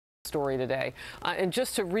story today. And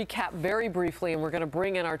just to recap very briefly, and we're going to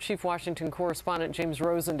bring in our chief Washington correspondent, James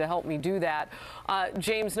Rosen, to help me do that.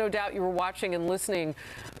 James, no doubt you were watching and listening.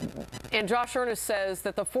 And Josh Earnest says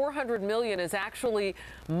that the $400 million is actually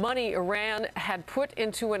money Iran had put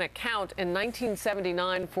into an account in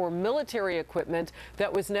 1979 for military equipment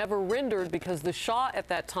that was never rendered because the Shah at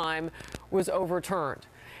that time was overturned.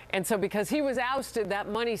 And so because he was ousted, that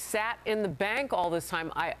money sat in the bank all this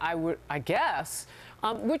time, I guess,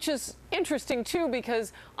 which is interesting, too,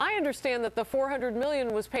 because I understand that the $400 million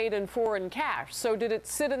was paid in foreign cash. So did it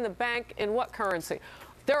sit in the bank in what currency?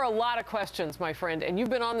 There are a lot of questions, my friend, and you've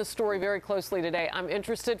been on the story very closely today. I'm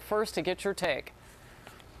interested first to get your take.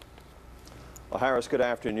 Well, Harris, good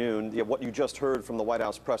afternoon. What you just heard from the White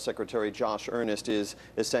House Press Secretary Josh Earnest is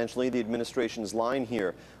essentially the administration's line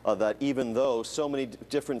here, that even though so many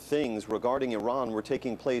different things regarding Iran were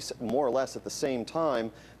taking place more or less at the same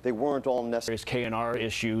time, they weren't all necessary. K&R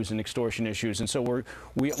issues and extortion issues, and so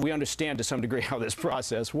we understand to some degree how this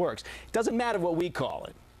process works. It doesn't matter what we call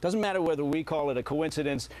it. It doesn't matter whether we call it a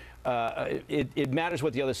coincidence. It matters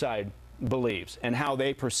what the other side believes and how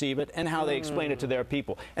they perceive it and how they explain it to their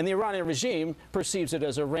people. And the Iranian regime perceives it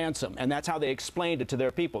as a ransom, and that's how they explained it to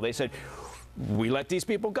their people. They said, we let these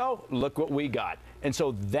people go, look what we got. And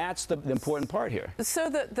so that's the important part here.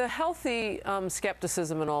 So the healthy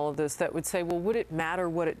skepticism in all of this that would say, well, would it matter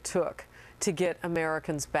what it took to get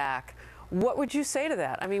Americans back? What would you say to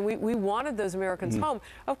that? I mean, we wanted those Americans home.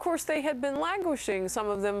 Of course, they had been languishing, some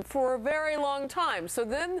of them, for a very long time. So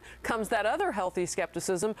then comes that other healthy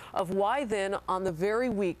skepticism of why then, on the very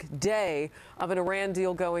weak day of an Iran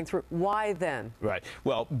deal going through, why then? Right.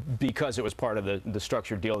 Well, because it was part of the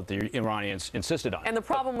structured deal that the Iranians insisted on. And the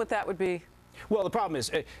problem with that would be? Well, the problem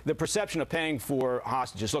is the perception of paying for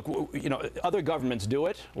hostages. Look, you know, other governments do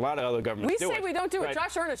it. A lot of other governments do it. We say we don't do it.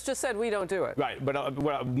 Josh Earnest just said we don't do it. Right.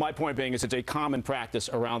 But my point being is it's a common practice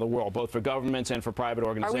around the world, both for governments and for private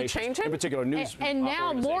organizations. Are we changing? In particular, news and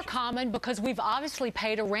now more common because we've obviously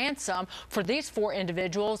paid a ransom for these 4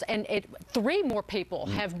 individuals, and 3 more people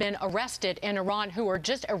have been arrested in Iran who are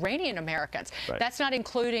just Iranian Americans. Right. That's not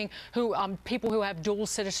including people who have dual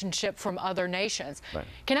citizenship from other nations. Right.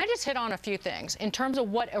 Can I just hit on a few things? In terms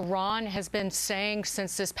of what Iran has been saying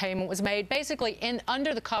since this payment was made, basically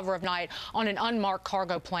under the cover of night on an unmarked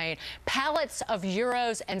cargo plane, pallets of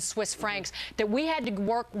euros and Swiss francs that we had to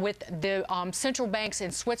work with the central banks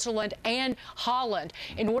in Switzerland and Holland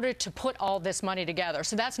in order to put all this money together.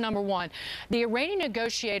 So that's number one. The Iranian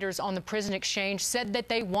negotiators on the prison exchange said that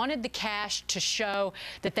they wanted the cash to show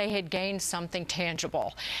that they had gained something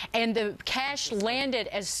tangible. And the cash landed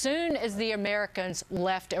as soon as the Americans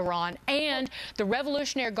left Iran. And the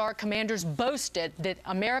Revolutionary Guard commanders boasted that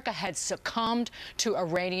America had succumbed to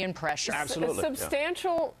Iranian pressure. Absolutely.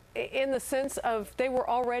 Substantial in the sense of they were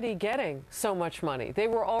already getting so much money. They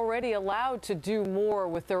were already allowed to do more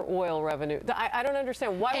with their oil revenue. I don't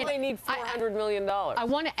understand. Why do they need $400 million? I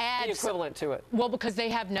want to add the equivalent to it. Well, because they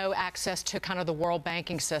have no access to kind of the world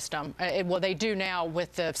banking system. Well, they do now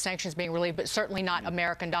with the sanctions being relieved, but certainly not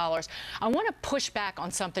American dollars. I want to push back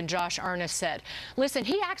on something Josh Earnest said. Listen,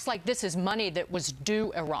 he acts like this is money that was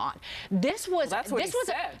due Iran. This was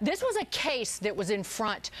a case that was in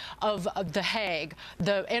front of The Hague,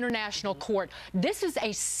 the International Court. This is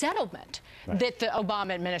a settlement that the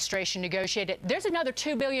Obama administration negotiated. There's another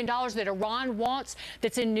 $2 billion that Iran wants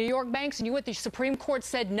that's in New York banks, and the Supreme Court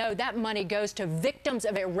said no, that money goes to victims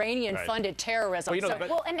of Iranian-funded terrorism.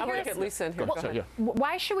 Well, and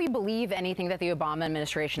why should we believe anything that the Obama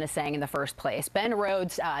administration is saying in the first place? Ben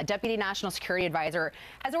Rhodes, Deputy National Security Advisor,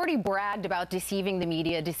 has already bragged about deceiving the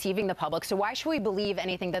media, deceiving the public. So why should we believe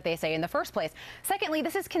anything that they say in the first place? Secondly,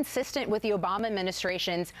 this is consistent with the Obama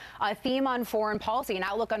administration's theme on foreign policy, an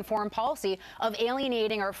outlook on foreign policy of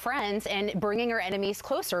alienating our friends and bringing our enemies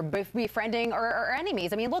closer, befriending our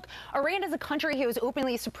enemies. I mean, look, Iran is a country whose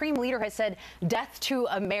openly supreme leader has said death to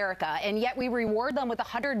America, and yet we reward them with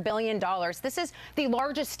 $100 billion. This is the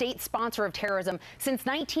largest state sponsor of terrorism since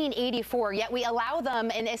 1984, yet we allow them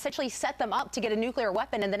and essentially set them up to get a nuclear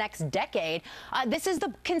weapon in the next decade. This is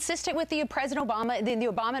consistent with the President Obama, the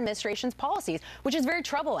Obama administration's policies, which is very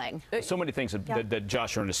troubling. So many things that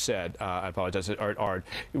Josh Earnest said, I apologize,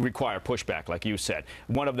 require pushback, like you said.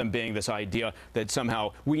 One of them being this idea that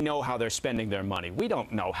somehow we know how they're spending their money. We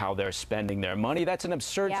don't know how they're spending their money. That's an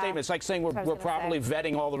absurd statement. It's like saying we're properly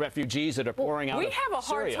vetting all the refugees that are pouring out of Syria. We have a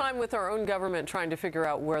hard time with our own government trying to figure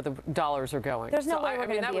out where the dollars are going. There's no way we're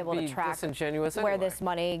going to be able to track where this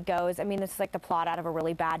money goes. I mean, it's like the plot out of a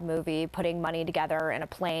really bad movie, putting money together in a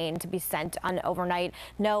plane to be sent on overnight.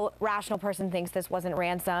 No rational person thinks this wasn't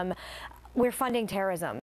ransom. We're funding terrorism.